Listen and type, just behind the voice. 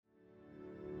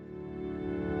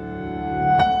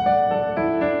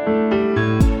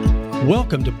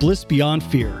Welcome to Bliss Beyond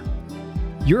Fear.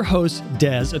 Your hosts,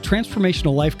 Des, a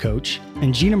transformational life coach,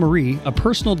 and Gina Marie, a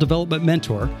personal development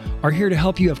mentor, are here to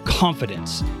help you have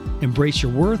confidence, embrace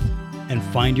your worth, and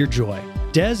find your joy.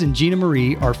 Des and Gina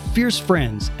Marie are fierce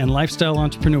friends and lifestyle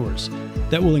entrepreneurs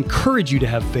that will encourage you to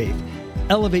have faith,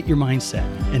 elevate your mindset,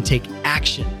 and take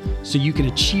action so you can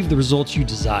achieve the results you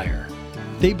desire.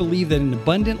 They believe that an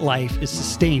abundant life is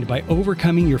sustained by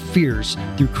overcoming your fears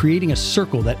through creating a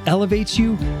circle that elevates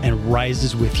you and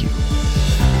rises with you.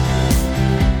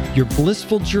 Your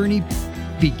blissful journey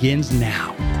begins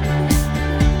now.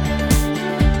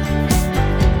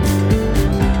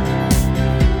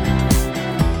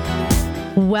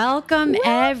 Welcome,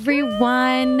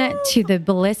 everyone, to the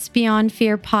Bliss Beyond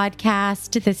Fear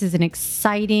podcast. This is an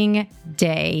exciting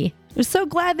day. We're so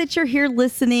glad that you're here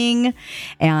listening,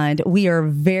 and we are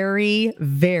very,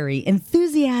 very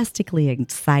enthusiastically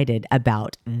excited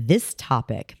about this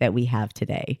topic that we have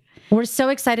today. We're so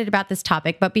excited about this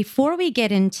topic, but before we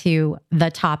get into the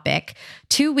topic,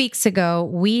 2 weeks ago,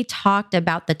 we talked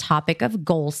about the topic of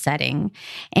goal setting,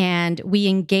 and we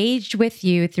engaged with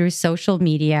you through social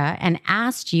media and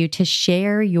asked you to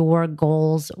share your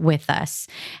goals with us.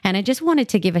 And I just wanted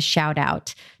to give a shout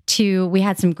out we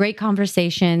had some great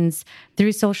conversations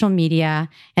through social media,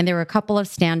 and there were a couple of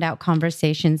standout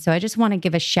conversations. So I just want to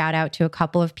give a shout out to a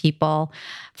couple of people.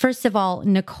 First of all,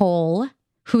 Nicole,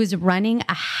 who's running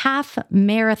a half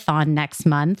marathon next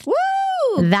month.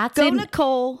 Woo!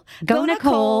 Nicole. Go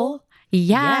Nicole.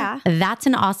 Yeah, that's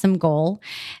an awesome goal.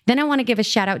 Then I want to give a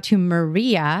shout out to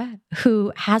Maria,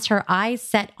 who has her eyes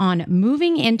set on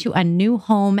moving into a new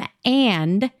home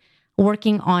and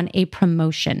working on a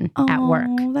promotion at work.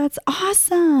 Oh, that's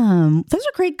awesome. Those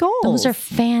are great goals. Those are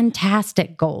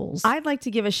fantastic goals. I'd like to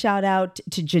give a shout out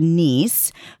to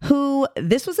Janice, who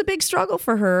this was a big struggle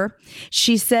for her.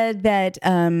 She said that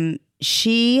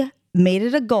she made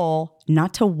it a goal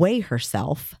not to weigh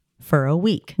herself for a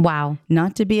week. Wow.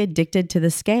 Not to be addicted to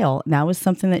the scale. That was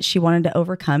something that she wanted to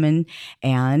overcome,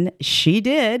 and she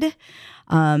did.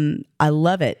 I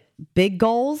love it. Big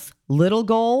goals, little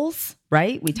goals,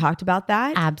 right? We talked about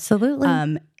that.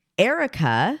 Absolutely.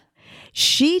 Erica,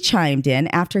 she chimed in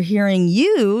after hearing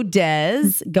you,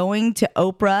 Des, going to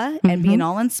Oprah and being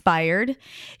all inspired.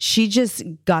 She just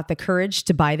got the courage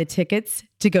to buy the tickets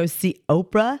to go see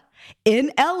Oprah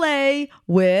in LA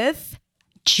with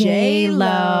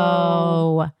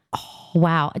J-Lo. Oh,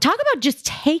 wow. Talk about just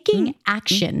taking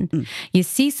action. You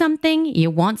see something, you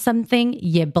want something,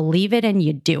 you believe it, and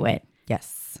you do it.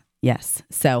 Yes.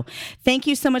 So thank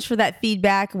you so much for that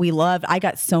feedback. I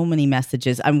got so many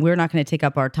messages. We're not going to take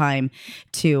up our time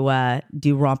to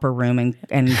do Romper Room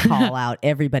and call out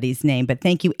everybody's name. But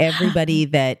thank you, everybody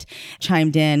that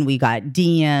chimed in. We got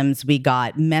DMs, we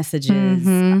got messages.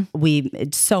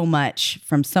 So much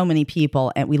from so many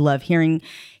people. And we love hearing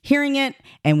it,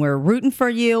 and we're rooting for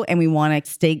you, and we want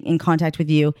to stay in contact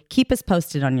with you. Keep us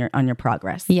posted on your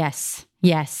progress. Yes.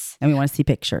 And we want to see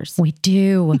pictures. We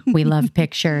do. We love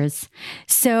pictures.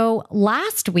 So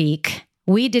last week,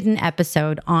 we did an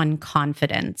episode on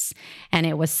confidence, and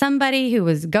it was somebody who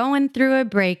was going through a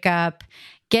breakup,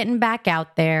 getting back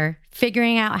out there,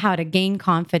 figuring out how to gain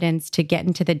confidence to get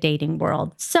into the dating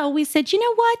world. So we said, you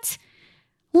know what?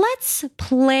 Let's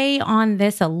play on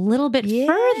this a little bit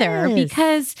further,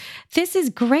 because this is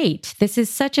great. This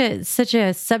is such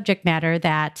a subject matter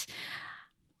that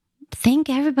I think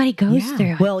everybody goes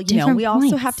through. Well, we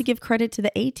also have to give credit to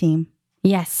the A-team.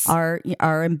 Yes. Our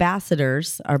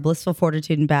ambassadors, our Blissful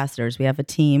Fortitude ambassadors. We have a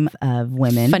team of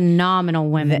women. Phenomenal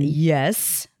women.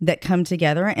 That come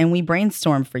together, and we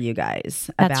brainstorm for you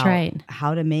guys about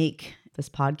how to make this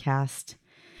podcast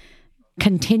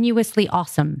continuously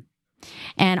awesome.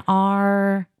 And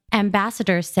our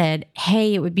ambassador said,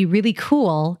 hey, it would be really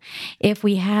cool if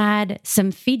we had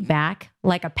some feedback,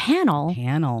 like a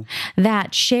panel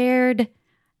that shared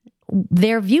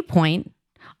their viewpoint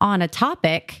on a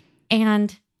topic,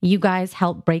 and you guys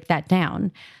helped break that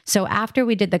down. So after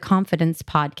we did the confidence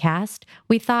podcast,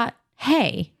 we thought,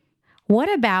 hey,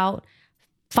 what about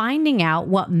finding out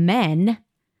what men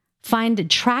find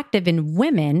attractive in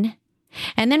women?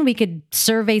 And then we could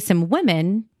survey some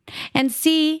women and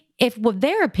see if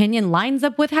their opinion lines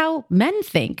up with how men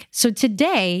think. So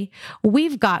today,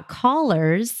 we've got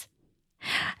callers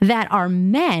that are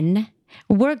men.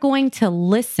 We're going to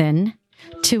listen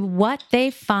to what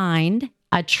they find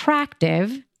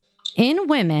attractive in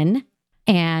women,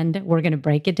 and we're going to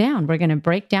break it down. We're going to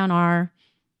break down our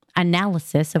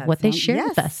analysis of what they shared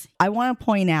with us. I want to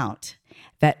point out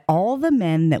that all the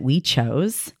men that we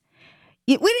chose,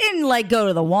 We didn't like go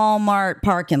to the Walmart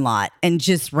parking lot and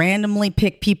just randomly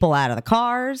pick people out of the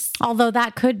cars. Although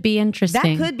that could be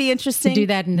interesting. That could be interesting. To do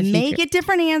that in the May future. get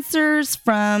different answers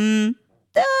from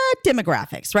the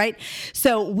demographics, right?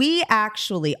 So we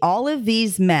actually, all of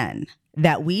these men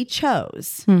that we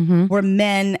chose were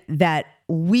men that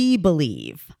we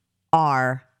believe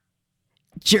are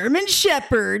German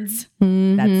Shepherds.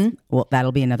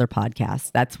 That'll be another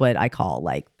podcast. That's what I call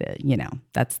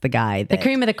that's the guy. The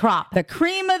cream of the crop. The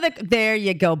cream of there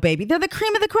you go, baby. They're the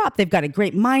cream of the crop. They've got a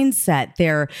great mindset.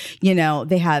 They're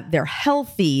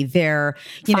healthy. They're,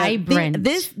 vibrant.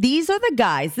 These are the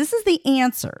guys. This is the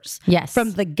answers. Yes.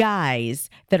 From the guys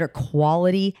that are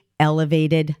quality,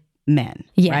 elevated men.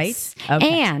 Yes. Right?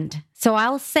 Okay. And so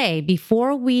I'll say,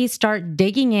 before we start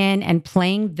digging in and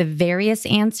playing the various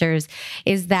answers,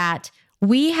 is that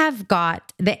we have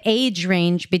got the age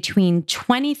range between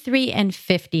 23 and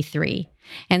 53.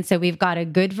 And so we've got a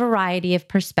good variety of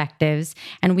perspectives,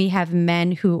 and we have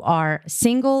men who are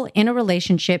single, in a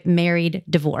relationship, married,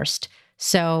 divorced.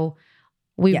 So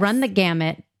we run the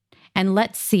gamut, and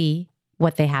let's see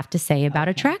what they have to say about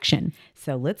attraction.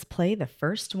 So let's play the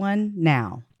first one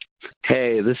now.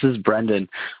 Hey, this is Brendan.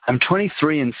 I'm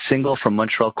 23 and single from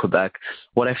Montreal, Quebec.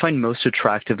 What I find most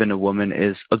attractive in a woman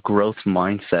is a growth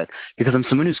mindset, because I'm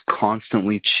someone who's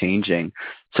constantly changing.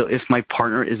 So if my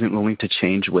partner isn't willing to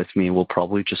change with me, we'll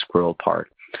probably just grow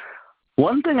apart.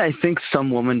 One thing I think some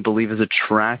women believe is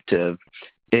attractive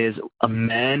is a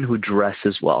man who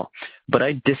dresses well. But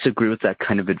I disagree with that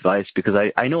kind of advice, because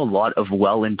I know a lot of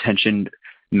well-intentioned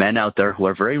men out there who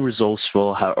are very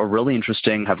resourceful, are really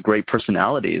interesting, have great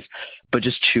personalities, but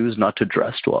just choose not to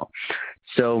dress well.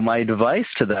 So my advice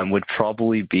to them would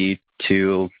probably be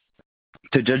to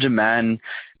judge a man's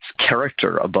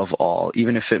character above all,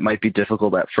 even if it might be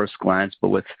difficult at first glance, but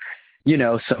with,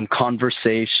 some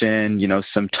conversation,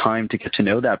 some time to get to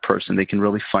know that person, they can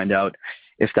really find out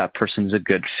if that person's a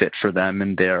good fit for them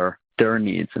and their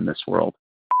needs in this world.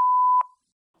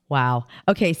 Wow.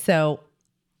 Okay, so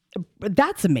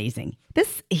that's amazing.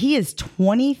 He is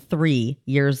 23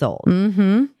 years old.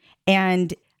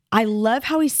 And I love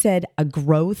how he said a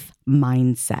growth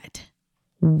mindset.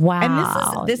 Wow.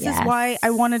 And this is why I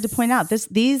wanted to point out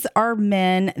these are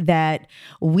men that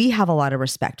we have a lot of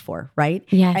respect for, right?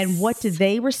 Yes. And what do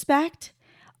they respect?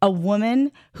 A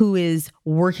woman who is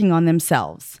working on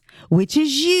themselves, which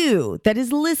is you that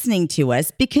is listening to us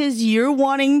because you're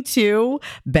wanting to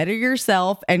better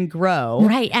yourself and grow.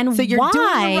 Right. And so you're why doing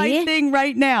the right thing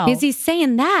right now. Is he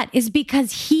saying that is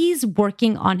because he's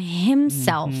working on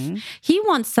himself. He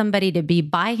wants somebody to be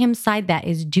by his side that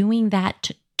is doing that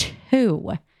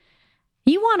too.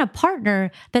 You want a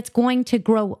partner that's going to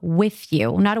grow with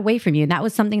you, not away from you. And that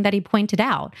was something that he pointed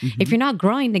out. If you're not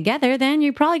growing together, then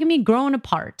you're probably going to be growing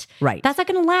apart. Right. That's not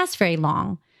going to last very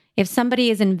long. If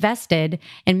somebody is invested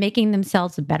in making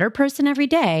themselves a better person every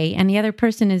day and the other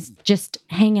person is just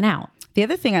hanging out. The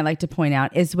other thing I like to point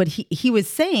out is what he was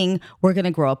saying, we're going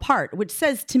to grow apart, which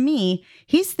says to me,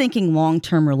 he's thinking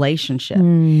long-term relationship.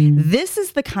 This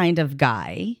is the kind of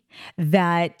guy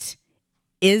that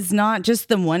is not just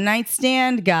the one night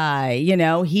stand guy.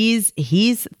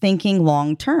 He's thinking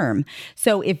long term.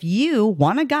 So if you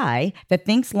want a guy that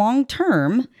thinks long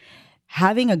term,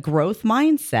 having a growth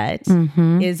mindset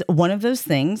is one of those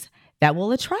things that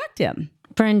will attract him.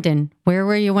 Brendan, where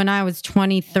were you when I was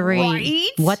 23? Right?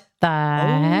 What the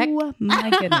heck? Oh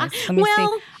my goodness. Let me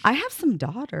see. I have some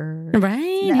daughters. Right.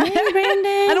 Hey,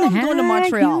 Brandon. I don't want to go to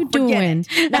Montreal. How you doing?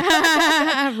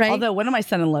 Right. Although one of my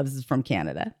son-in-laws is from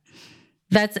Canada.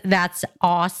 That's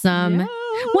awesome. Yeah.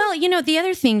 Well, the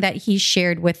other thing that he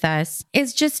shared with us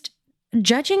is just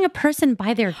judging a person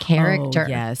by their character. Oh,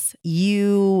 yes.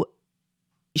 You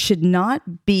should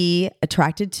not be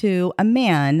attracted to a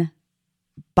man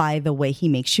by the way he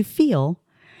makes you feel.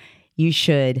 You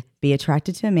should be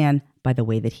attracted to a man by the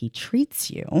way that he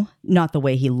treats you, not the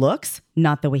way he looks,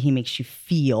 not the way he makes you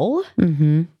feel,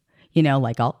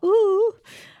 like all, ooh,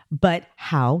 but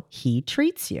how he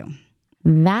treats you.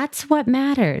 That's what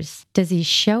matters. Does he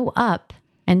show up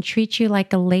and treat you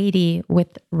like a lady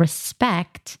with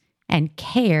respect and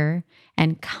care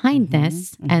and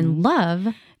kindness and love?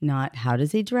 Not how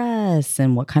does he dress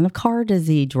and what kind of car does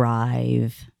he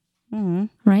drive?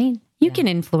 Right? You can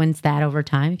influence that over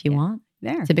time if you want.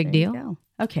 There. It's a big There deal. you go.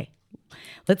 Okay.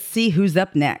 Let's see who's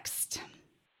up next.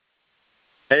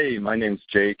 Hey, my name's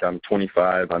Jake. I'm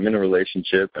 25. I'm in a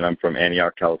relationship, and I'm from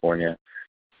Antioch, California.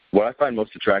 What I find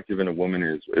most attractive in a woman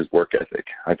is work ethic.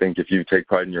 I think if you take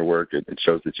pride in your work, it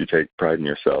shows that you take pride in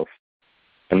yourself.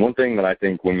 And one thing that I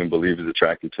think women believe is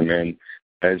attractive to men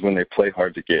is when they play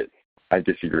hard to get. I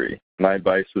disagree. My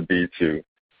advice would be to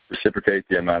reciprocate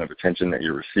the amount of attention that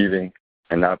you're receiving,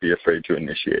 and not be afraid to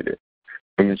initiate it.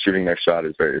 Women shooting their shot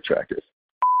is very attractive.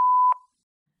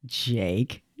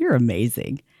 Jake, you're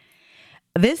amazing.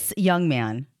 This young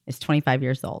man is 25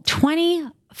 years old.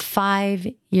 25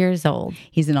 years old.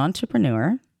 He's an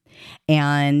entrepreneur,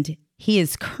 and he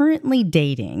is currently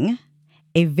dating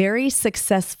a very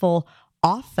successful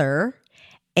author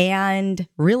and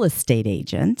real estate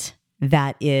agent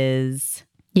that is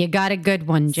You got a good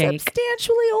one, Jake.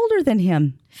 substantially older than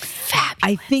him.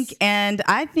 Fabulous.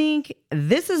 I think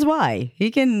this is why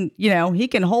he can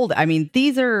hold. I mean,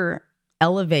 these are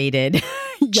elevated.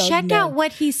 young Check men. out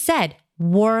what he said.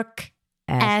 Work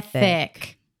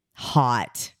ethic.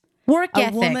 Hot. Work A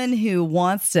ethic. woman who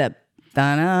wants to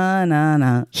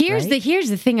da-na-na-na, Here's right?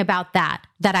 the thing about that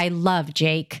I love,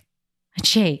 Jake.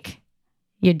 Jake,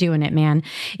 you're doing it, man.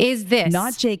 Is this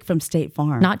Not Jake from State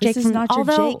Farm. Not Jake This is from- not your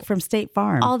although- Jake from State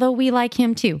Farm. although we like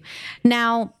him too.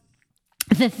 Now,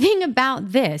 the thing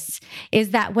about this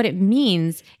is that what it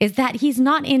means is that he's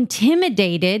not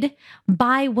intimidated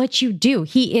by what you do.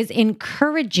 He is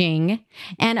encouraging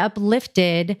and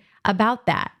uplifted about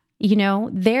that. You know,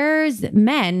 there's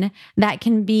men that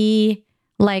can be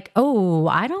like, oh,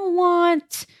 I don't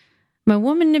want my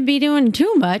woman to be doing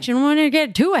too much and want to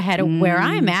get too ahead of where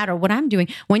I'm at or what I'm doing.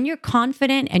 When you're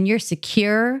confident and you're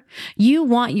secure, you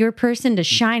want your person to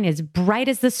shine as bright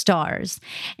as the stars.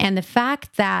 And the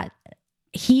fact that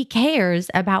he cares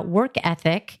about work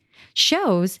ethic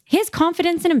shows his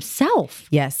confidence in himself.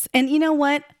 Yes. And you know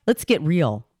what? Let's get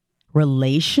real.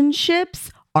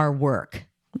 Relationships are work.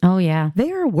 Oh, yeah.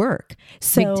 They are work.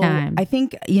 So Big time. I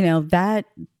think,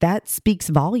 that speaks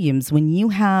volumes. When you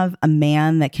have a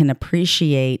man that can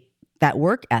appreciate that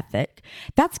work ethic,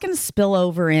 that's going to spill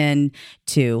over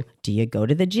into, do you go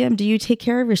to the gym? Do you take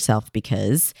care of yourself?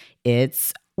 Because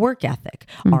it's work ethic.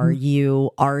 Mm-hmm.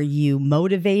 Are you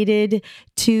motivated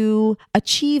to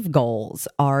achieve goals?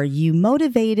 Are you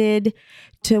motivated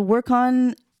to work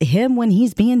on him when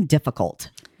he's being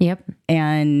difficult? Yep.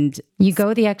 And You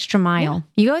go the extra mile.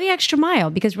 You go the extra mile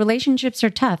because relationships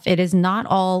are tough. It is not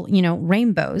all,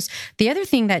 rainbows. The other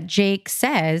thing that Jake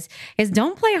says is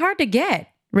don't play hard to get.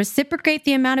 Reciprocate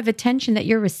the amount of attention that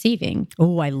you're receiving.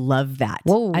 oh, I love that.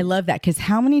 Whoa. I love that, because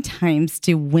how many times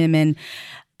do women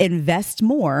invest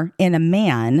more in a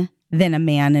man than a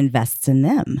man invests in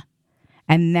them?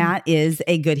 And that is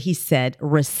he said,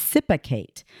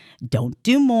 reciprocate. Don't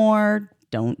do more.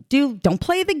 Don't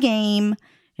play the game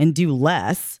and do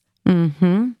less.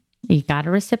 Mm-hmm. You got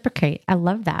to reciprocate. I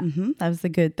love that.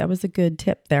 That was a good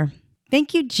tip there.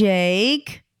 Thank you,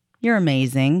 Jake. You're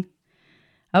amazing.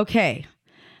 Okay.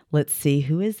 Let's see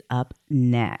who is up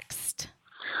next.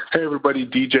 Hey, everybody.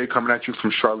 DJ coming at you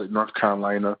from Charlotte, North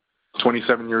Carolina,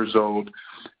 27 years old,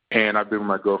 and I've been with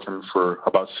my girlfriend for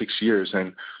about 6 years.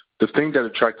 And the thing that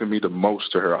attracted me the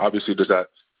most to her, obviously, there's that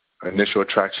initial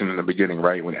attraction in the beginning,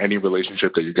 right? When any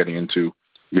relationship that you're getting into,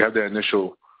 you have that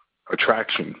initial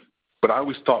attraction. But I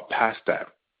always thought past that.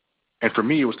 And for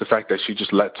me, it was the fact that she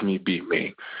just lets me be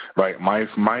me, right? My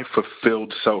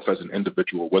fulfilled self as an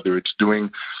individual, whether it's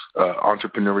doing an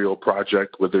entrepreneurial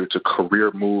project, whether it's a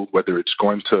career move, whether it's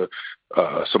going to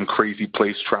some crazy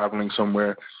place, traveling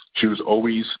somewhere. She was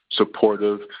always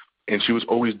supportive, and she was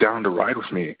always down to ride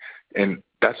with me. And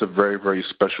that's a very, very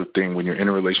special thing when you're in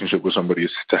a relationship with somebody,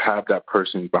 is to have that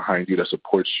person behind you that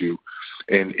supports you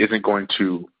and isn't going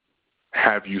to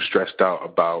have you stressed out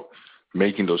about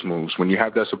making those moves. When you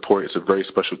have that support, it's a very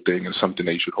special thing and something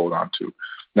that you should hold on to.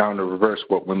 Now, in the reverse,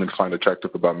 what women find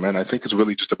attractive about men, I think it's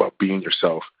really just about being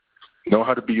yourself. Know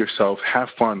how to be yourself, have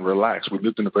fun, relax. We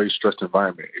lived in a very stressed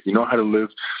environment. If you know how to live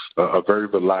a very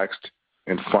relaxed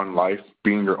and fun life,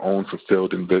 being your own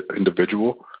fulfilled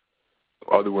individual,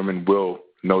 other women will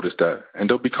notice that, and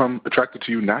they'll become attracted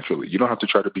to you naturally. You don't have to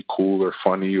try to be cool or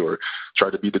funny or try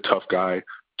to be the tough guy.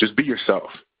 Just be yourself,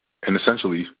 and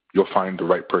essentially, you'll find the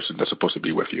right person that's supposed to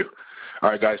be with you. All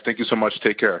right, guys, thank you so much.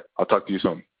 Take care. I'll talk to you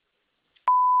soon.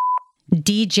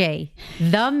 DJ,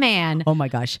 the man. Oh my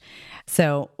gosh.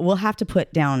 So we'll have to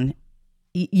put down,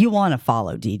 you want to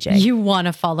follow DJ. You want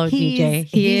to follow DJ.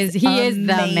 He is the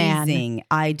man. Amazing.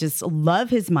 I just love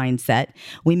his mindset.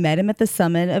 We met him at the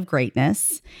Summit of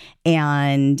Greatness,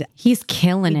 and He's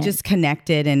killing we it. just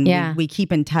connected, and Yeah. we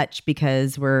keep in touch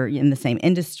because we're in the same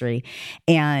industry.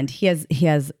 And he has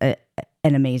an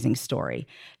amazing story.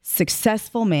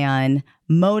 Successful man,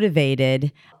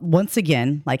 motivated, once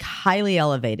again, like highly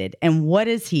elevated. And what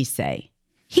does he say?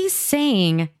 He's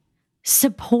saying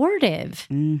supportive.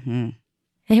 Mm-hmm.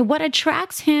 And what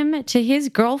attracts him to his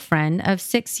girlfriend of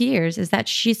 6 years is that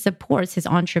she supports his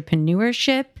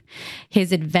entrepreneurship,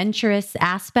 his adventurous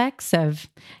aspects of,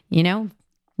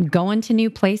 going to new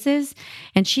places,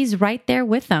 and she's right there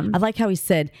with them. I like how he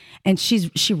said, and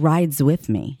she rides with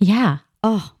me. Yeah.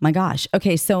 Oh my gosh.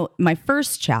 Okay. So my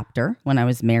first chapter when I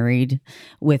was married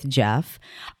with Jeff,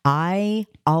 I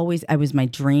was my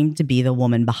dream to be the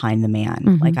woman behind the man.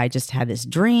 Mm-hmm. Like I just had this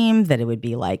dream that it would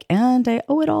be like, and I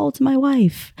owe it all to my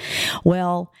wife.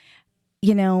 Well,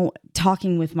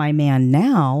 talking with my man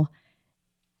now,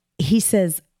 he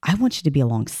says, I want you to be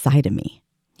alongside of me.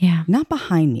 Yeah. Not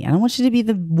behind me. I don't want you to be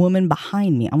the woman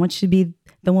behind me. I want you to be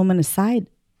the woman aside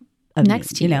of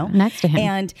next me, to you, next to him.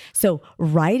 And so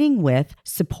riding with,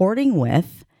 supporting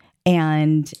with,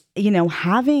 and,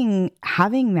 having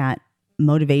that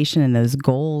motivation and those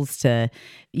goals to,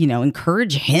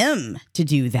 encourage him to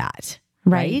do that.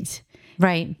 Right.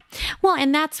 Right. Well,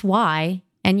 and that's why,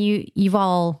 and you've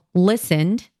all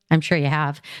listened, I'm sure you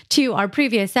have, to our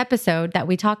previous episode that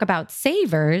we talk about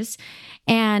savers.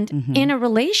 And in a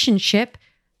relationship,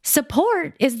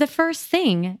 support is the first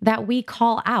thing that we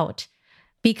call out,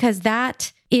 because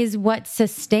that is what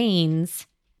sustains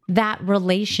that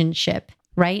relationship,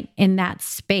 right? In that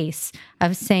space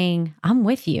of saying, I'm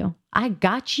with you. I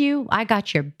got you. I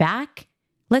got your back.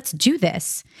 Let's do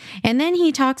this. And then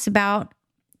he talks about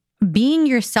being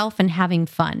yourself and having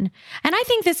fun. And I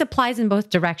think this applies in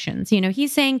both directions.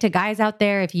 He's saying to guys out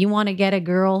there, if you want to get a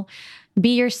girl,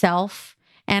 be yourself.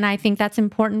 And I think that's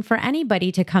important for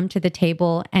anybody to come to the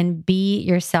table and be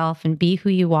yourself and be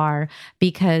who you are,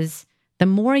 because the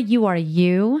more you are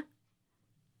you,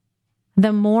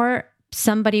 the more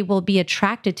somebody will be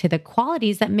attracted to the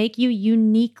qualities that make you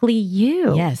uniquely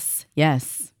you. Yes.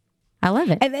 Yes. I love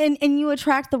it. And you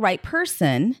attract the right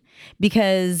person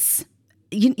because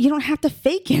you don't have to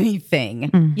fake anything.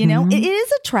 Mm-hmm. It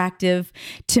is attractive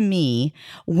to me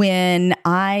when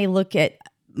I look at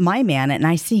my man and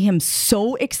I see him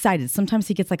so excited. Sometimes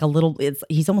he gets like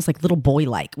he's almost like little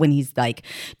boy-like when he's like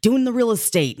doing the real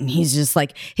estate and he's just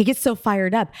like, he gets so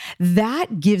fired up.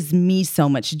 That gives me so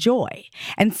much joy.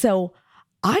 And so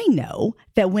I know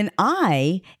that when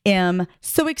I am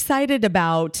so excited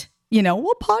about, a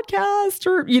podcast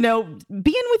or,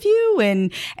 being with you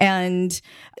and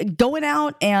going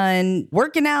out and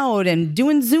working out and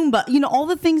doing Zumba, all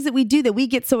the things that we do that we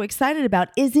get so excited about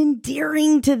is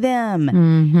endearing to them.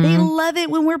 Mm-hmm. They love it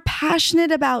when we're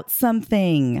passionate about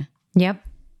something. Yep.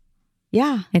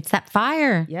 Yeah. It's that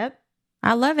fire. Yep.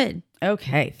 I love it.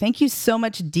 Okay. Thank you so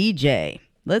much, DJ.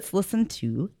 Let's listen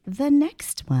to the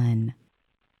next one.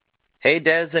 Hey,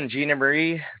 Des and Gina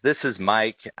Marie. This is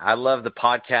Mike. I love the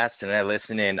podcast and I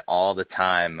listen in all the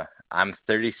time. I'm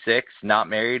 36, not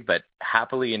married, but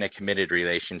happily in a committed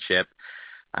relationship.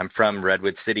 I'm from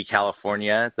Redwood City,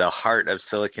 California, the heart of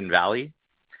Silicon Valley.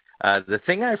 The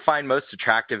thing I find most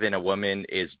attractive in a woman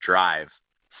is drive.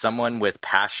 Someone with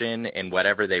passion in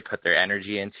whatever they put their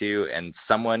energy into, and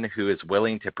someone who is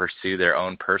willing to pursue their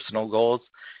own personal goals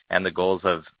and the goals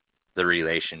of the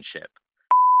relationship.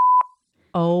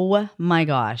 Oh my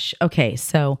gosh. Okay,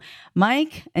 so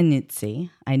Mike Anuzzi,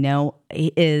 I know,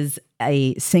 is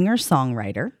a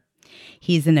singer-songwriter.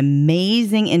 He's an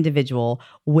amazing individual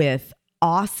with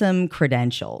awesome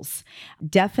credentials.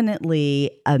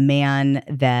 Definitely a man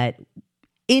that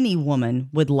any woman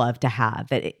would love to have,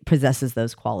 that it possesses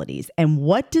those qualities. And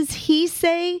what does he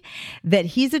say that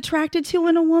he's attracted to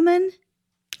in a woman?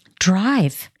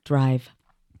 Drive.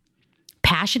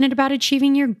 Passionate about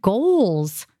achieving your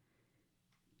goals.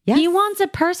 Yes. He wants a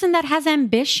person that has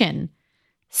ambition,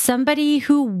 somebody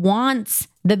who wants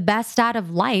the best out of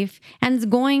life and is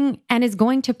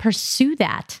going to pursue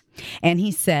that. And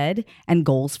he said, and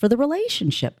goals for the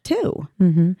relationship too.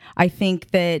 Mm-hmm. I think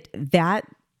that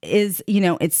is,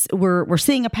 we're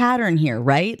seeing a pattern here,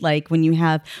 right? Like when you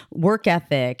have work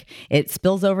ethic, it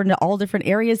spills over into all different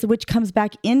areas, which comes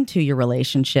back into your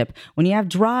relationship. When you have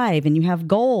drive and you have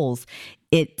goals,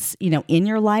 it's, in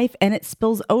your life and it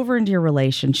spills over into your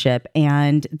relationship,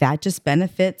 and that just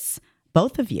benefits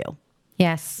both of you.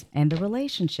 Yes. And the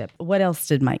relationship. What else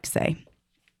did Mike say?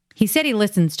 He said he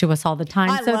listens to us all the time.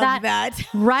 I love that.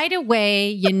 Right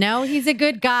away, he's a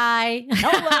good guy.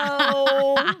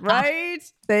 Hello. Right?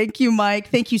 Thank you, Mike.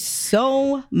 Thank you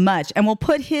so much. And we'll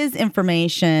put his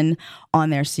information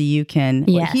on there so you can.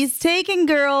 Yes. He's taking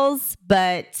girls,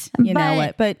 but you know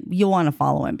what? But you'll want to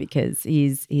follow him because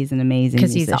he's an amazing musician.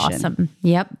 Because he's awesome.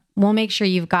 Yep. We'll make sure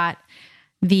you've got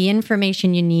the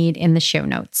information you need in the show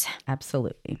notes.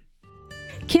 Absolutely.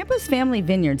 Campus Family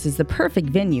Vineyards is the perfect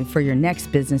venue for your next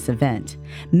business event.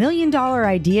 $1 million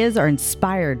ideas are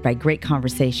inspired by great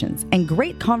conversations, and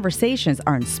great conversations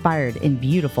are inspired in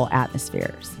beautiful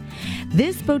atmospheres.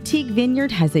 This boutique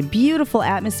vineyard has a beautiful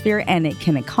atmosphere and it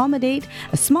can accommodate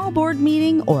a small board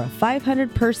meeting or a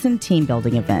 500-person team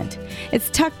building event. It's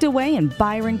tucked away in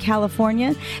Byron,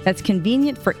 California. That's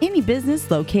convenient for any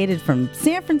business located from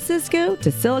San Francisco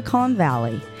to Silicon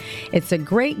Valley. It's a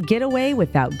great getaway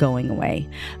without going away.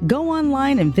 Go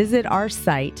online and visit our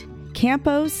site,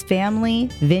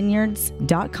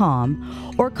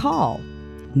 CamposFamilyVineyards.com, or call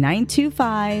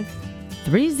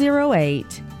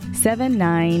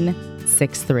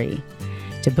 925-308-7963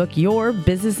 to book your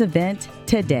business event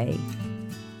today.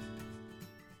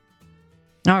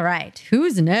 All right.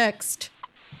 Who's next?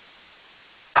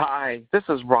 Hi, this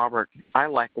is Robert. I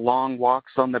like long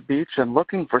walks on the beach and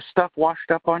looking for stuff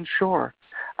washed up on shore.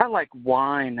 I like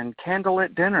wine and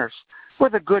candlelit dinners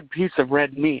with a good piece of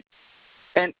red meat.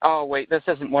 And, oh, wait, this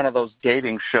isn't one of those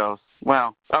dating shows.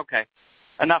 Well, okay.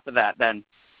 Enough of that, then.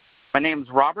 My name's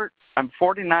Robert. I'm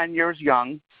 49 years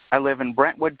young. I live in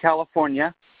Brentwood,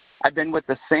 California. I've been with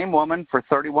the same woman for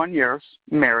 31 years,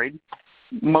 married,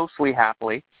 mostly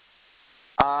happily.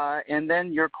 And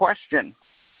then your question,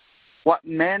 what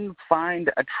men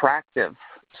find attractive.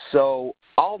 So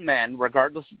all men,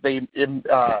 regardless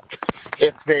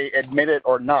if they admit it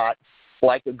or not,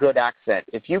 like a good accent.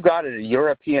 If you got a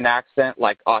European accent,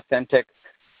 like authentic,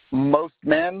 most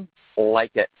men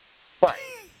like it. But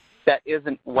that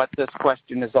isn't what this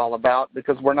question is all about,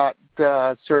 because we're not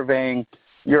surveying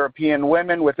European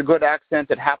women with a good accent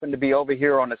that happen to be over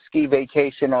here on a ski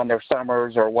vacation on their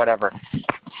summers or whatever.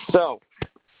 So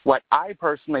what I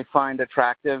personally find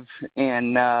attractive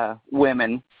in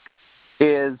women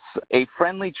is a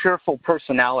friendly, cheerful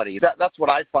personality. That's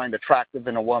what I find attractive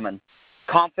in a woman.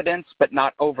 Confidence, but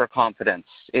not overconfidence.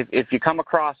 If you come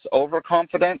across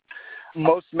overconfident,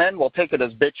 most men will take it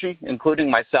as bitchy, including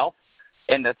myself.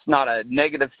 And it's not a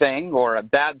negative thing or a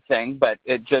bad thing, but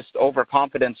it just,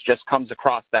 overconfidence just comes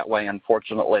across that way,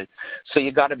 unfortunately. So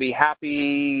you got to be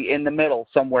happy in the middle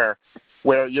somewhere,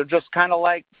 where you're just kind of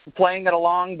like playing it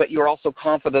along, but you're also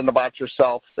confident about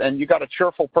yourself, and you got a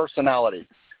cheerful personality.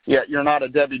 Yeah, you're not a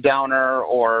Debbie Downer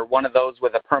or one of those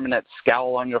with a permanent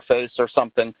scowl on your face or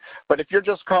something. But if you're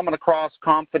just coming across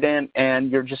confident and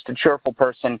you're just a cheerful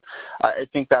person, I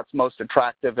think that's most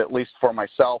attractive, at least for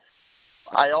myself.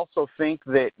 I also think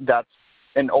that that's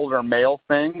an older male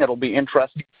thing. It'll be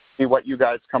interesting to see what you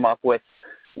guys come up with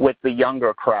the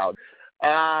younger crowd.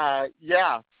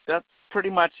 Yeah, that's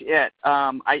pretty much it.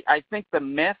 I think the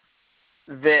myth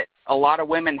that a lot of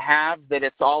women have, that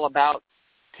it's all about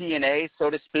TNA, so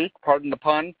to speak, pardon the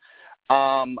pun.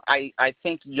 I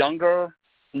think younger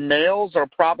males are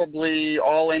probably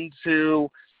all into,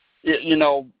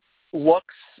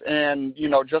 looks and,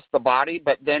 just the body.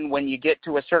 But then when you get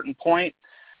to a certain point,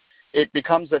 it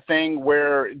becomes a thing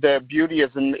where the beauty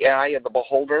is in the eye of the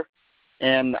beholder.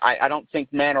 And I don't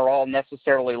think men are all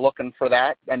necessarily looking for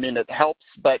that. I mean, it helps,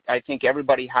 but I think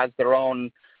everybody has their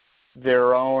own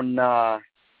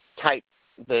type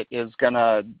that is going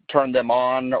to turn them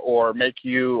on or make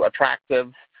you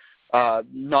attractive,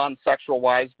 non-sexual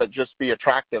wise, but just be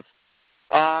attractive.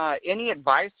 Any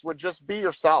advice would just be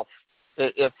yourself.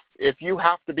 If you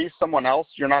have to be someone else,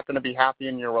 you're not going to be happy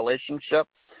in your relationship,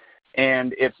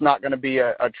 and it's not going to be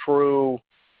a true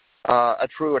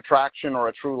attraction or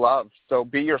a true love. So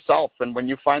be yourself, and when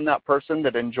you find that person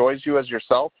that enjoys you as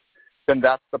yourself, then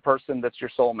that's the person that's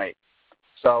your soulmate.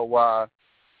 So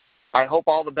I hope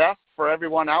all the best for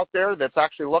everyone out there that's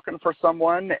actually looking for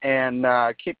someone, and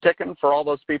keep ticking for all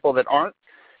those people that aren't.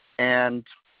 And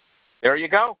there you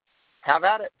go. Have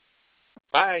at it.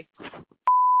 Bye.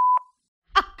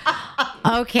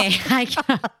 Okay. After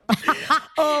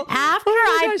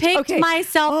I picked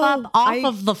myself up off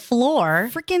of the floor.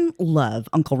 Freaking love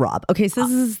Uncle Rob. Okay, so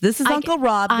this is Uncle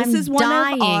Rob. This is one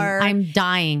of our I'm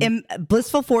dying.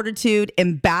 Blissful Fortitude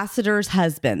ambassadors'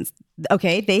 husbands.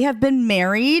 Okay, they have been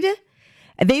married.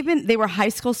 They were high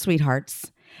school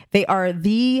sweethearts. They are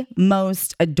the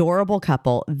most adorable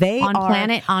couple. They on are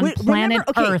planet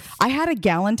Earth. I had a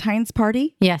Galentine's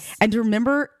party. Yes. And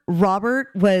remember, Robert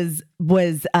was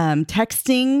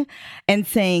texting and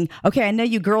saying, okay, I know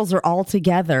you girls are all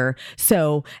together.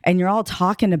 So, and you're all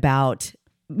talking about,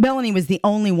 Melanie was the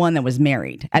only one that was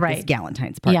married at this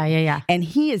Galentine's party. Yeah. And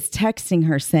he is texting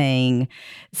her saying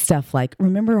stuff like,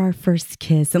 remember our first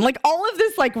kiss? And like all of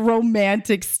this like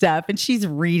romantic stuff. And she's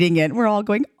reading it. And we're all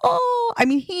going, oh, I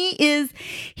mean,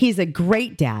 he's a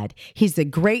great dad. He's a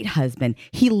great husband.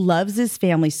 He loves his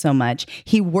family so much.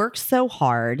 He works so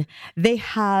hard. They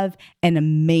have an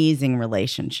amazing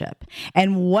relationship.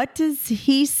 And what does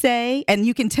he say? And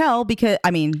you can tell because,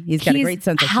 I mean, he's got a great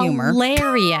sense of humor.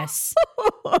 Hilarious.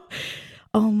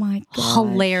 Oh my God.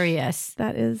 Hilarious.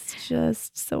 That is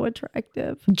just so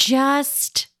attractive.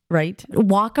 Just Right?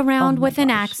 walk around Oh my with an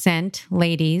gosh. accent,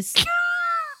 ladies.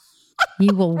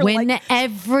 You will We're win like,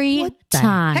 every What the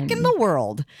time. heck in the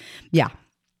world? Yeah.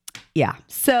 Yeah.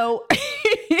 So,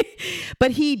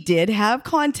 but he did have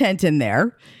content in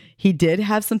there. He did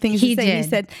have some things He to say. He did.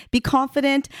 said, be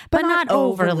confident, but not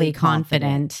overly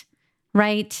confident.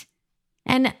 Right?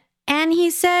 And he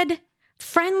said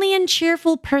friendly and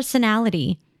cheerful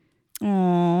personality.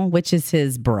 Oh, which is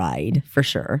his bride for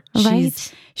sure.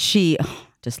 Right.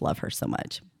 Just love her so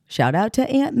much. Shout out to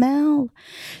Aunt Mel.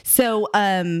 So,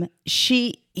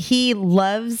 he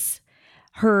loves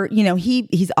her,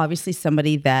 he's obviously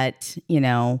somebody that,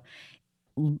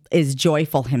 is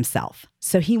joyful himself.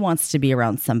 So he wants to be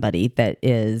around somebody that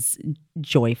is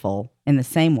joyful in the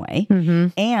same way.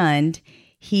 Mm-hmm. And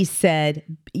he said,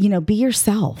 be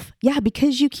yourself. Yeah,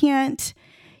 because you can't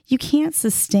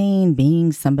sustain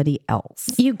being somebody else.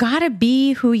 You got to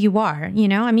be who you are.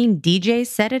 DJ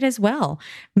said it as well.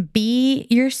 Be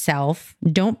yourself.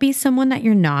 Don't be someone that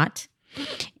you're not.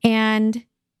 And,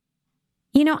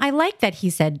 I like that he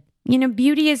said,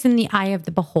 beauty is in the eye of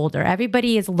the beholder.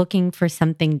 Everybody is looking for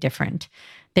something different.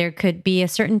 There could be a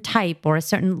certain type or a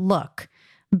certain look.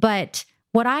 But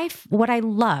what I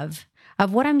love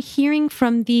of what I'm hearing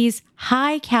from these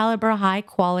high caliber, high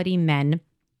quality men,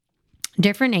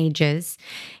 different ages,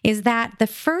 is that the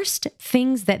first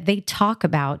things that they talk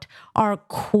about are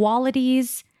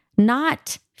qualities,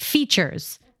 not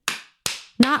features.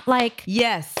 Not like...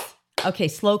 Yes. Okay,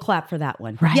 slow clap for that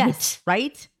one. Right? Yes,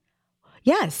 right?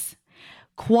 Yes.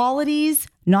 Qualities,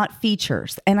 not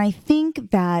features. And I think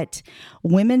that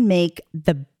women make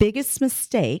the biggest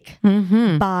mistake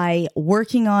by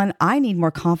working on, I need more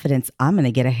confidence, I'm going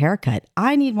to get a haircut.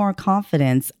 I need more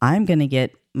confidence, I'm going to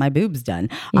get my boobs done.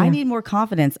 Yeah. I need more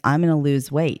confidence, I'm going to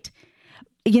lose weight.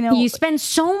 You spend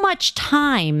so much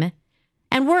time,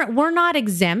 and we're not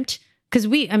exempt because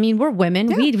we're women.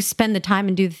 Yeah. We spend the time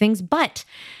and do the things, but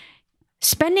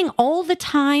spending all the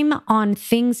time on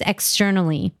things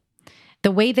externally, the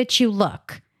way that you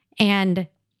look and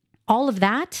all of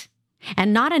that,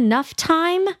 and not enough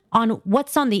time on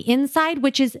what's on the inside,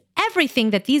 which is everything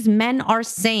that these men are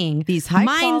saying. These high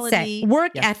mindset, quality,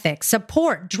 work ethic,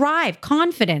 support, drive,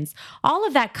 confidence, all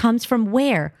of that comes from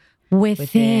where?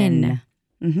 Within.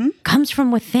 Mm-hmm. Comes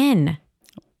from within.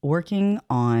 Working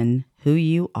on who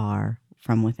you are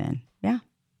from within. Yeah.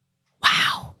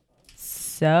 Wow.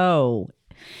 So,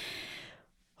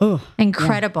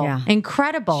 incredible. Yeah.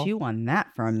 Incredible. Chew on that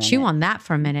for a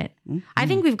minute. Mm-hmm. I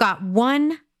think we've got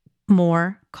one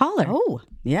more caller. Oh,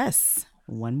 yes.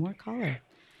 One more caller.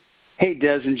 Hey,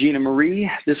 Des and Gina Marie.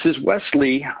 This is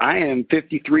Wesley. I am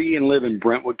 53 and live in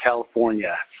Brentwood,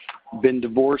 California. Been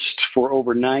divorced for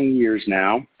over 9 years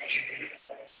now.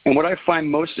 And what I find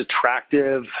most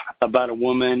attractive about a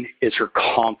woman is her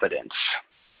confidence.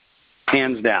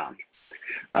 Hands down.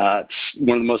 It's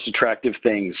one of the most attractive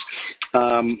things.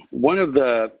 One of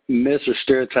the myths or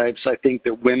stereotypes I think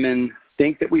that women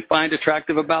think that we find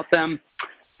attractive about them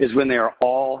is when they are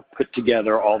all put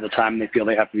together all the time. They feel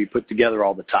they have to be put together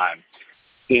all the time.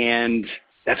 And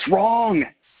that's wrong.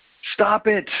 Stop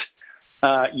it.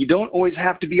 You don't always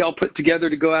have to be all put together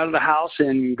to go out of the house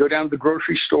and go down to the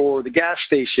grocery store or the gas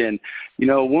station.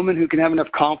 A woman who can have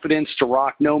enough confidence to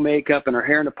rock no makeup and her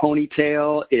hair in a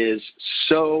ponytail is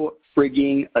so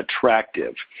frigging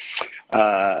attractive.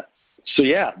 So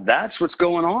yeah, that's what's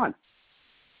going on.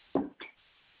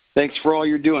 Thanks for all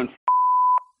you're doing.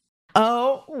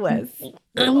 Oh,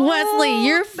 Wesley,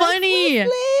 you're funny.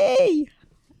 Wesley.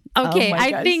 Okay, Oh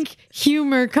I gosh. think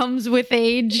humor comes with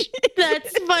age.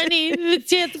 That's funny.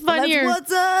 It's funnier.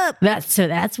 That's what's up.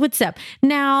 That's what's up.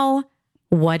 Now,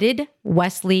 what did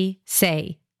Wesley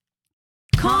say?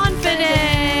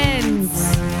 Confidence.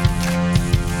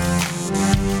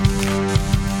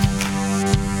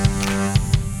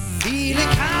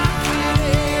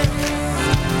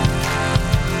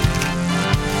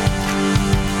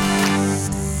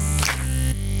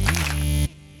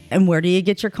 And where do you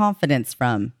get your confidence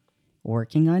from?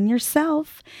 Working on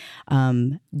yourself,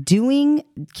 keeping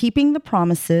the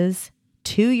promises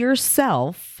to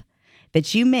yourself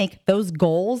that you make, those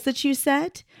goals that you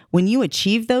set. When you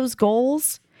achieve those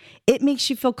goals, it makes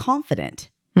you feel confident.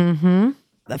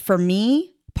 Mm-hmm. For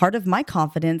me, part of my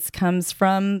confidence comes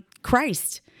from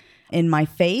Christ. In my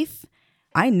faith,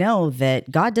 I know that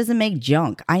God doesn't make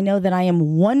junk. I know that I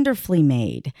am wonderfully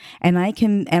made, and I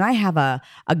have a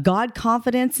God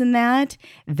confidence in that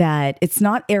it's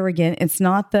not arrogant. It's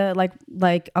not the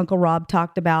like Uncle Rob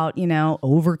talked about,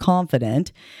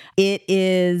 overconfident.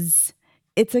 It's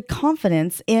a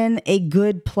confidence in a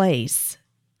good place.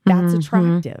 That's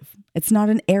attractive. It's not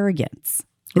an arrogance.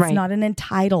 It's Right. not an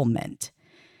entitlement.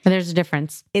 There's a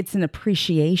difference. It's an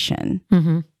appreciation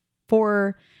Mm-hmm.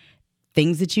 for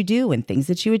things that you do and things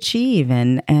that you achieve.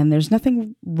 And there's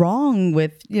nothing wrong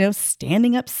with,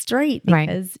 standing up straight Right.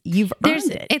 because you've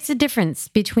earned it. It's a difference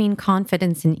between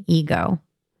confidence and ego.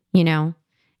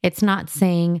 It's not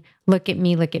saying, look at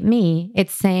me, look at me.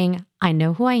 It's saying, I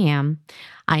know who I am.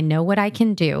 I know what I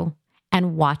can do,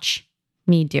 and watch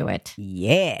me do it.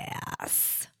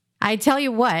 Yes. I tell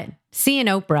you what, seeing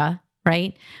Oprah,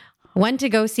 right? Went to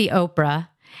go see Oprah,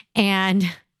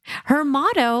 and her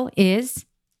motto is,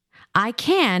 I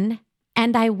can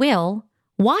and I will,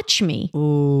 watch me.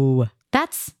 Ooh.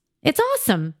 It's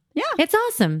awesome. Yeah. It's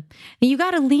awesome. You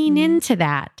got to lean into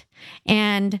that.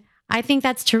 And I think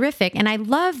that's terrific. And I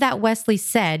love that Wesley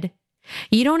said,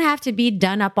 you don't have to be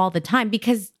done up all the time,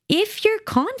 because if you're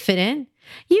confident,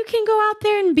 you can go out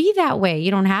there and be that way.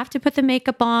 You don't have to put the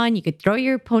makeup on. You could throw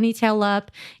your ponytail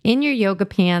up in your yoga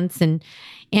pants.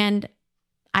 And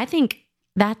I think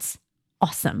that's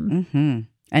awesome. Mm-hmm.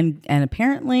 And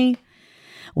apparently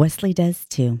Wesley does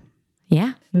too.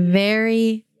 Yeah.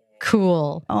 Very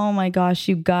cool. Oh my gosh,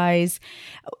 you guys.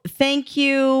 Thank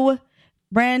you,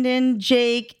 Brandon,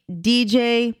 Jake,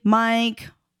 DJ, Mike,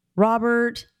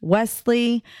 Robert,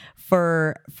 Wesley,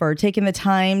 for taking the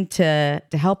time to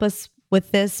help us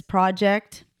with this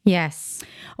project. Yes.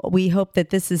 We hope that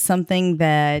this is something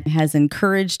that has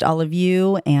encouraged all of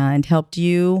you and helped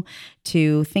you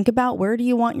to think about, where do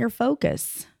you want your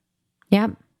focus?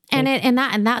 Yep.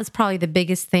 And that's probably the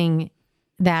biggest thing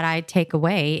that I take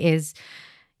away is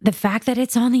the fact that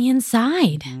it's on the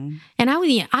inside. Mm-hmm. And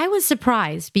I was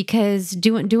surprised, because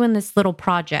doing this little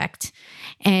project,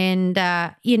 and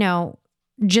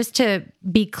just to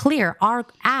be clear, our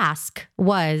ask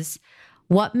was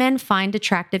what men find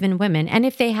attractive in women, and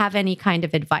if they have any kind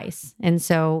of advice. And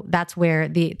so that's where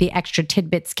the extra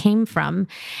tidbits came from.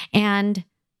 And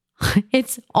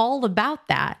it's all about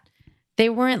that. They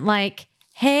weren't like,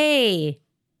 hey,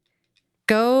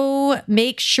 go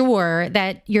make sure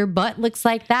that your butt looks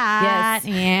like that,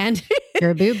 yes, and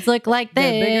your boobs look like this.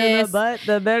 The bigger the butt,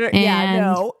 the better. And yeah,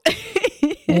 no.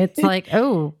 It's like,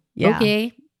 oh, yeah.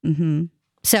 Okay. Mm-hmm.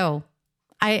 So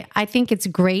I think it's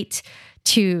great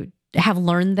to have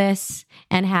learned this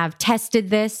and have tested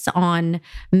this on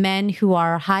men who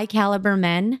are high caliber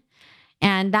men.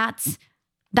 And that's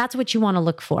what you want to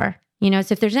look for. So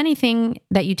if there's anything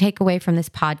that you take away from this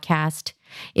podcast,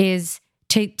 is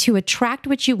to attract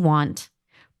what you want,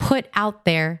 put out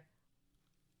there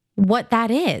what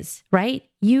that is, right?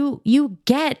 You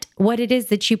get what it is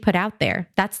that you put out there.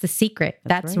 That's the secret.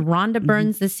 That's right. Rhonda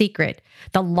Byrne's The Secret,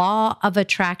 the law of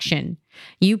attraction.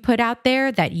 You put out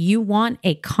there that you want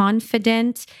a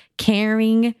confident,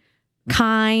 caring,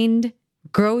 kind,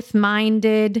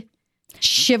 growth-minded,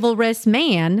 chivalrous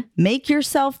man. Make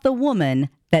yourself the woman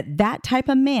that type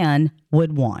of man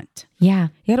would want. Yeah.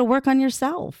 You got to work on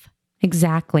yourself.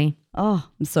 Exactly. Oh,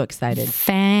 I'm so excited.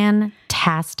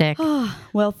 Fantastic. Oh,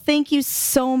 well, thank you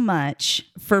so much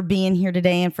for being here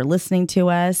today and for listening to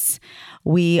us.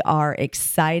 We are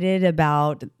excited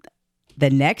about the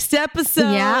next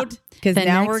episode. Yeah. Because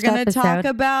now we're going to talk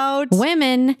about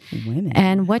women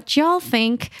and what y'all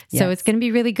think. Yes. So it's going to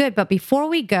be really good. But before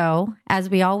we go, as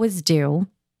we always do,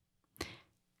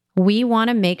 we want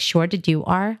to make sure to do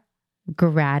our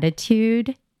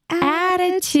gratitude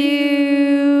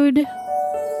attitude.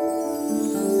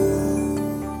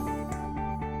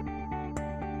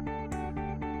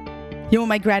 You know what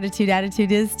my gratitude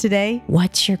attitude is today?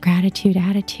 What's your gratitude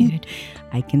attitude?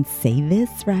 I can say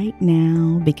this right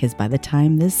now because by the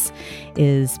time this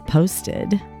is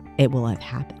posted, it will have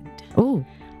happened. Oh,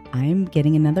 I'm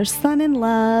getting another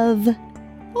son-in-law.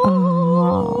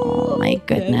 Oh, my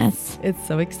goodness. It's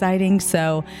so exciting.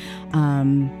 So,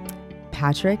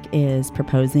 Patrick is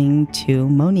proposing to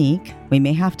Monique. We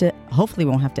may have to, hopefully we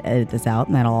won't have to edit this out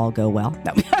and that'll all go well.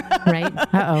 No. Right?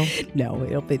 Uh-oh. No,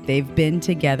 they've been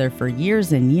together for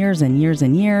years and years and years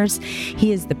and years.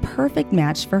 He is the perfect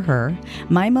match for her.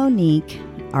 My Monique,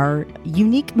 our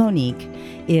unique Monique,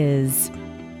 is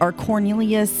our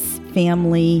Cornelius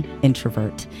family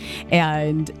introvert.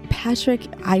 And Patrick,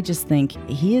 I just think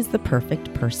he is the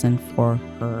perfect person for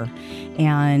her.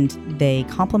 And they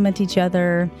complement each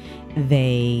other.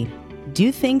 They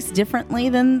do things differently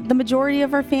than the majority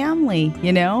of our family.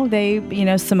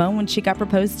 Simone, when she got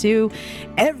proposed to,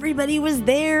 everybody was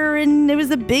there and it was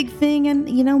a big thing. And,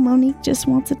 Monique just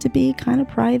wants it to be kind of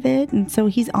private. And so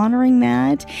he's honoring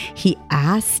that. He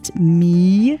asked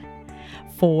me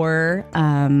for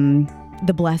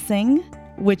the blessing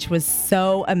which was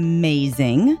so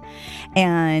amazing.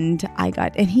 And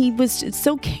he was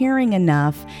so caring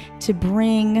enough to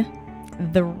bring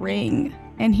the ring.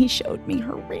 And he showed me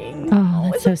her ring.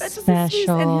 Oh, that's so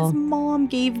special. And his mom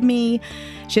gave me,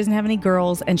 she doesn't have any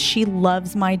girls, and she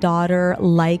loves my daughter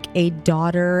like a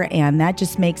daughter. And that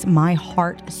just makes my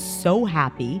heart so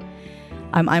happy.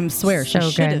 I swear she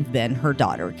should have been her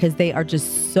daughter, because they are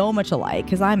just so much alike,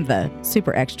 because I'm the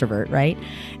super extrovert, right?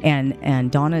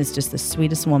 And Donna is just the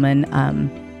sweetest woman.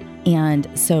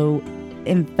 And so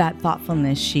in that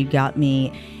thoughtfulness, she got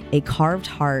me a carved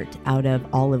heart out of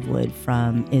olive wood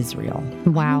from Israel.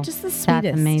 Wow. Just the sweetest.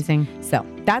 That's amazing. So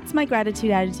that's my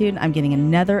gratitude attitude. I'm getting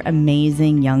another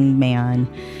amazing young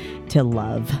man to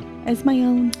love as my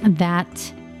own. That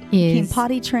is... Being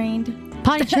potty trained.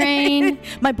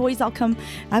 My boys all come.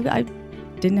 I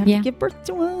didn't have to give birth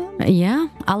to them. Yeah,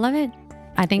 I love it.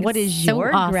 I think What is so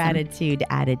your awesome. gratitude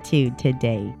attitude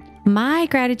today? My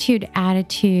gratitude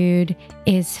attitude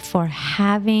is for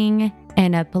having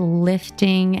an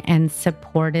uplifting and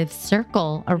supportive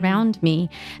circle around me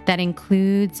that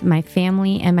includes my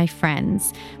family and my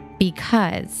friends,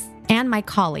 and my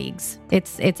colleagues.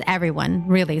 It's everyone,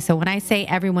 really. So when I say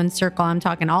everyone's circle, I'm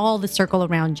talking all the circle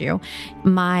around you.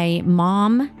 My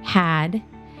mom had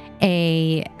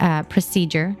a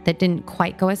procedure that didn't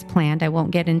quite go as planned. I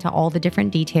won't get into all the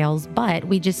different details, but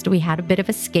we had a bit of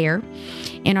a scare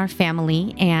in our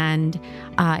family, and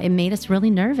it made us really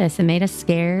nervous. It made us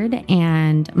scared,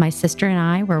 and my sister and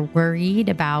I were worried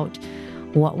about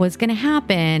what was going to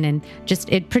happen, and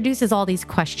it produces all these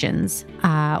questions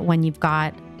when you've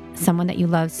got someone that you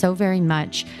love so very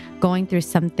much going through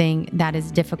something that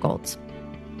is difficult.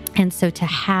 And so to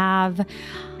have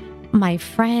my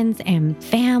friends and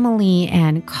family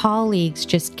and colleagues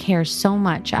just care so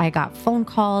much. I got phone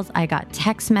calls, I got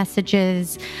text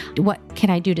messages. What can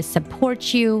I do to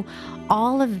support you?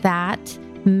 All of that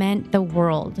meant the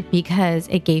world, because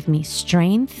it gave me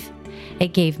strength,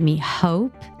 it gave me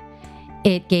hope,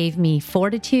 it gave me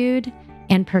fortitude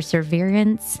and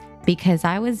perseverance, because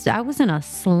I was in a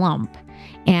slump,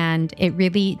 and it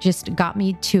really just got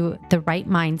me to the right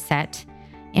mindset.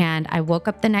 And I woke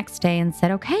up the next day and said,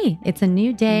 okay, it's a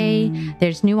new day.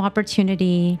 There's new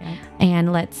opportunity.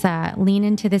 And let's lean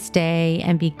into this day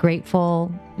and be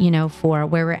grateful, for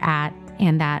where we're at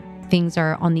and that things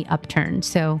are on the upturn.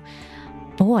 So,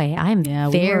 boy, I'm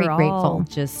very grateful. All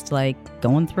just like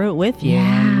going through it with you.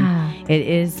 Yeah. And it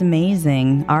is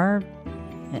amazing. Our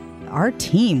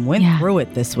team went through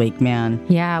it this week, man.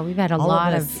 Yeah, we've had a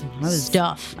lot of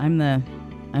stuff. I'm the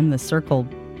circle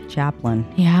chaplain.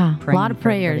 Yeah, a lot of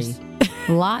prayers.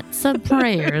 Lots of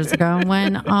prayers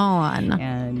going on.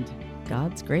 And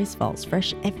God's grace falls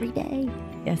fresh every day.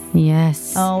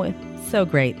 Yes. Oh, it's so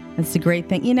great. It's a great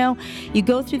thing. You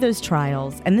go through those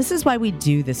trials, and this is why we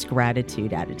do this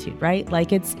gratitude attitude, right?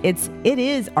 Like it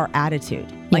is our attitude.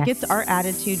 Like it's our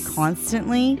attitude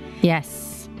constantly.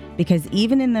 Yes. Because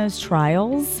even in those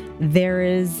trials, there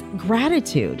is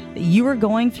gratitude. You are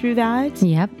going through that.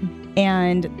 Yep.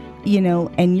 And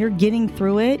and you're getting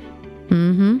through it.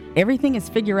 Mm-hmm. Everything is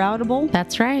figure-outable.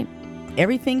 That's right.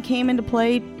 Everything came into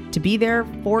play to be there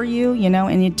for you,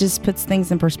 and it just puts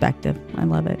things in perspective. I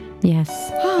love it. Yes.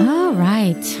 All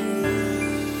right.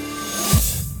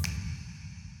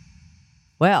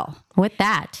 Well, with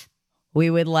that, we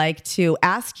would like to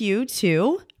ask you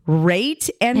to rate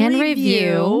and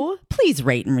review. Please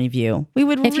rate and review. We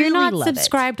would if really you're not love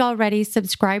subscribed already,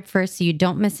 subscribe first so you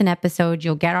don't miss an episode.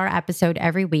 You'll get our episode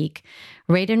every week.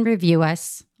 Rate and review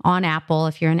us on Apple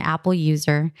if you're an Apple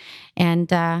user.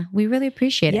 And we really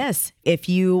appreciate it. Yes. If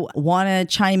you want to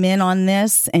chime in on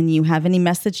this and you have any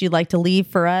message you'd like to leave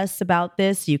for us about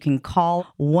this, you can call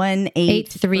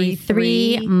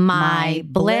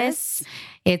 1-833-MY-BLISS.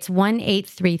 It's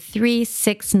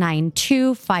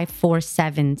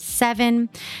 1-833-692-5477.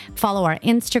 Follow our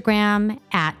Instagram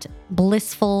at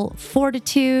Blissful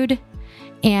Fortitude,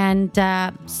 and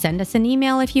send us an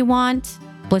email if you want,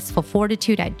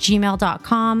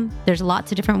 blissfulfortitude@gmail.com. There's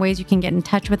lots of different ways you can get in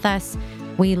touch with us.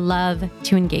 We love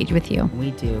to engage with you.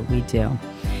 We do.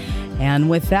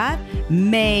 And with that,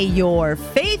 may your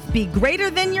faith be greater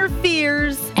than your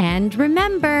fears. And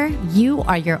remember, you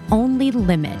are your only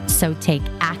limit. So take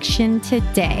action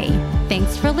today.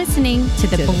 Thanks for listening to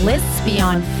the Bliss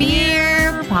Beyond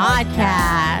Fear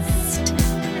podcast.